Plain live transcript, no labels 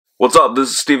What's up, this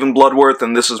is Stephen Bloodworth,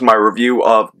 and this is my review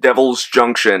of Devil's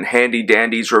Junction, Handy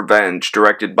Dandy's Revenge,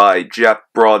 directed by Jeff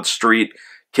Broadstreet,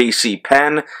 Casey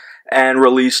Penn, and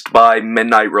released by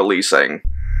Midnight Releasing.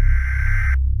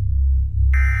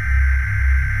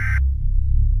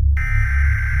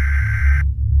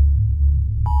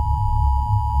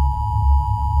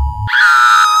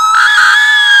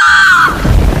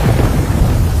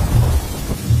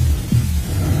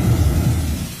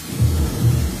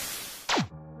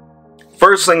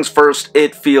 First things first,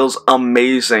 it feels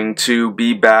amazing to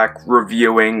be back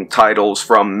reviewing titles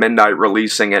from Midnight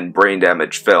Releasing and Brain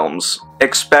Damage Films.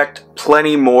 Expect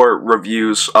plenty more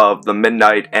reviews of the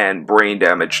Midnight and Brain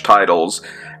Damage titles,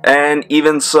 and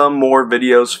even some more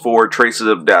videos for Traces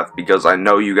of Death because I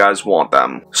know you guys want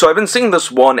them. So I've been seeing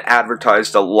this one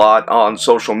advertised a lot on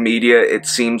social media. It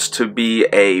seems to be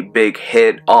a big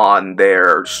hit on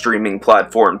their streaming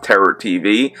platform Terror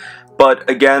TV. But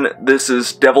again, this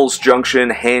is Devil's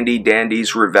Junction, Handy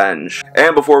Dandy's Revenge.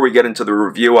 And before we get into the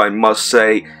review, I must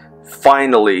say,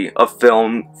 finally a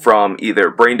film from either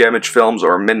Brain Damage Films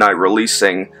or Midnight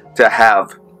Releasing to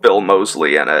have Bill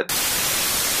Moseley in it.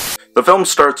 The film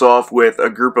starts off with a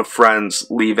group of friends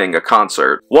leaving a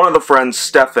concert. One of the friends,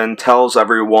 Stefan, tells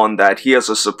everyone that he has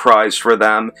a surprise for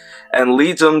them and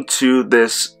leads them to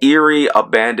this eerie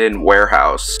abandoned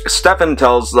warehouse. Stefan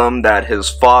tells them that his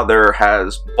father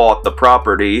has bought the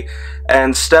property,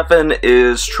 and Stefan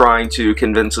is trying to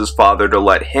convince his father to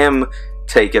let him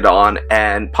take it on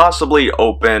and possibly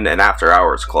open an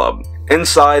after-hours club.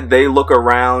 Inside, they look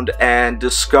around and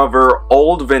discover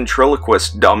old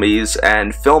ventriloquist dummies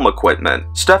and film equipment.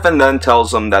 Stefan then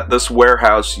tells them that this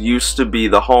warehouse used to be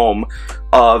the home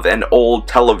of an old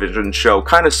television show,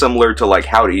 kind of similar to like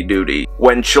Howdy Doody.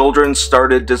 When children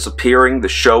started disappearing, the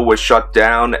show was shut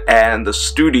down and the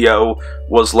studio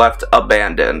was left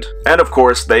abandoned. And of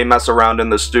course, they mess around in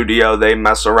the studio, they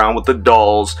mess around with the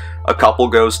dolls, a couple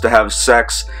goes to have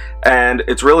sex, and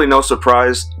it's really no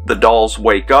surprise the dolls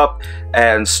wake up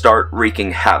and start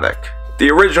wreaking havoc.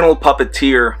 The original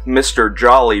puppeteer, Mr.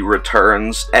 Jolly,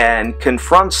 returns and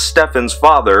confronts Stefan's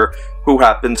father, who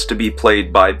happens to be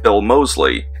played by Bill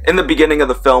Moseley. In the beginning of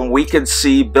the film, we could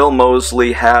see Bill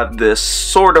Moseley have this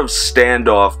sort of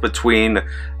standoff between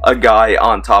a guy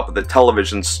on top of the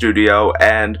television studio,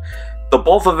 and the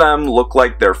both of them look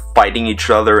like they're fighting each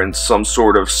other in some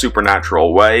sort of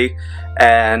supernatural way,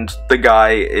 and the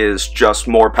guy is just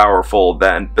more powerful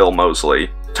than Bill Moseley.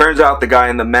 Turns out the guy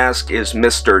in the mask is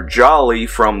Mr. Jolly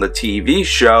from the TV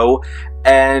show,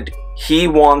 and he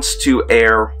wants to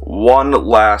air one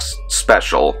last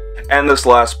special. And this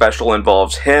last special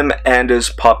involves him and his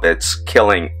puppets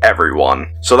killing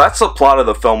everyone. So that's the plot of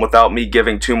the film without me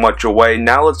giving too much away.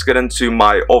 Now let's get into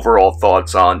my overall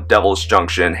thoughts on Devil's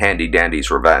Junction, Handy Dandy's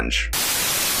Revenge.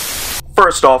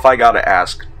 First off, I gotta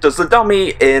ask, does the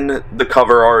dummy in the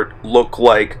cover art look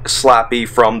like Slappy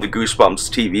from the Goosebumps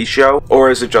TV show,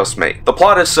 or is it just me? The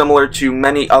plot is similar to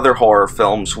many other horror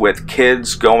films with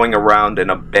kids going around an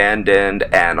abandoned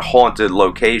and haunted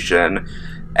location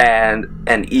and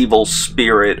an evil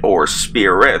spirit or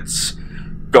spirits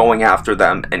going after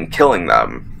them and killing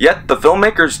them. Yet the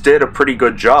filmmakers did a pretty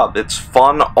good job. It's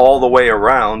fun all the way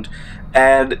around,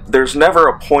 and there's never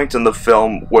a point in the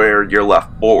film where you're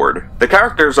left bored. The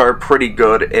characters are pretty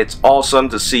good. It's awesome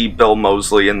to see Bill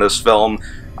Moseley in this film.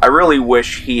 I really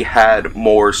wish he had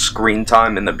more screen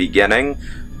time in the beginning,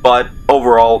 but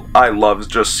overall, I love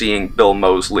just seeing Bill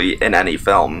Moseley in any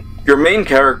film. Your main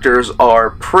characters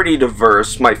are pretty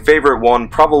diverse, my favorite one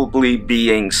probably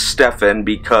being Stefan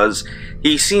because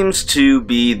he seems to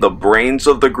be the brains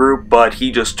of the group, but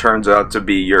he just turns out to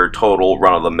be your total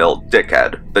run-of-the-mill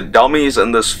dickhead. The dummies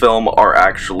in this film are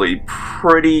actually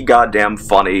pretty goddamn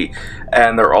funny,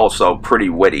 and they're also pretty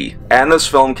witty. And this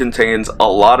film contains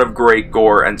a lot of great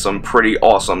gore and some pretty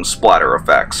awesome splatter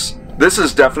effects. This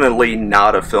is definitely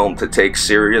not a film to take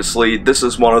seriously. This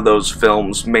is one of those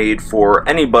films made for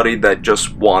anybody that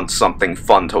just wants something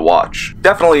fun to watch.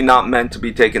 Definitely not meant to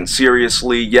be taken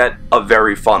seriously, yet a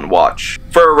very fun watch.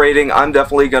 For a rating, I'm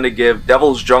definitely going to give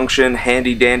Devil's Junction,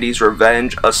 Handy Dandy's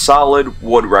Revenge a solid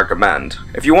would recommend.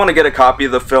 If you want to get a copy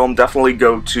of the film, definitely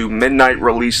go to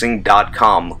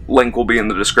midnightreleasing.com. Link will be in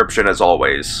the description as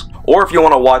always. Or if you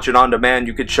want to watch it on demand,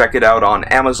 you could check it out on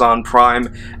Amazon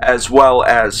Prime as well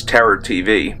as Terror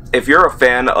TV. If you're a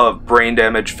fan of Brain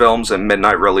Damage Films and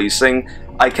Midnight Releasing,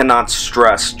 I cannot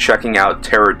stress checking out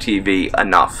Terror TV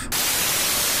enough.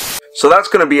 So that's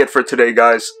going to be it for today,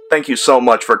 guys. Thank you so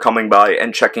much for coming by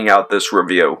and checking out this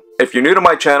review. If you're new to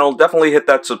my channel, definitely hit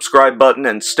that subscribe button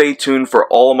and stay tuned for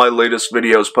all of my latest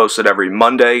videos posted every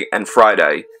Monday and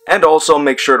Friday. And also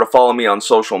make sure to follow me on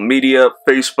social media,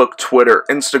 Facebook, Twitter,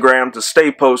 Instagram, to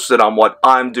stay posted on what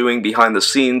I'm doing behind the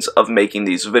scenes of making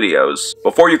these videos.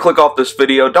 Before you click off this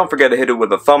video, don't forget to hit it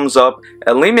with a thumbs up,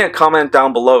 and leave me a comment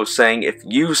down below saying if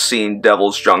you've seen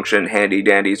Devil's Junction: Handy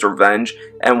Dandy's Revenge,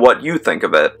 and what you think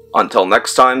of it. Until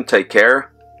next time, take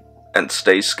care, and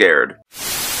stay scared.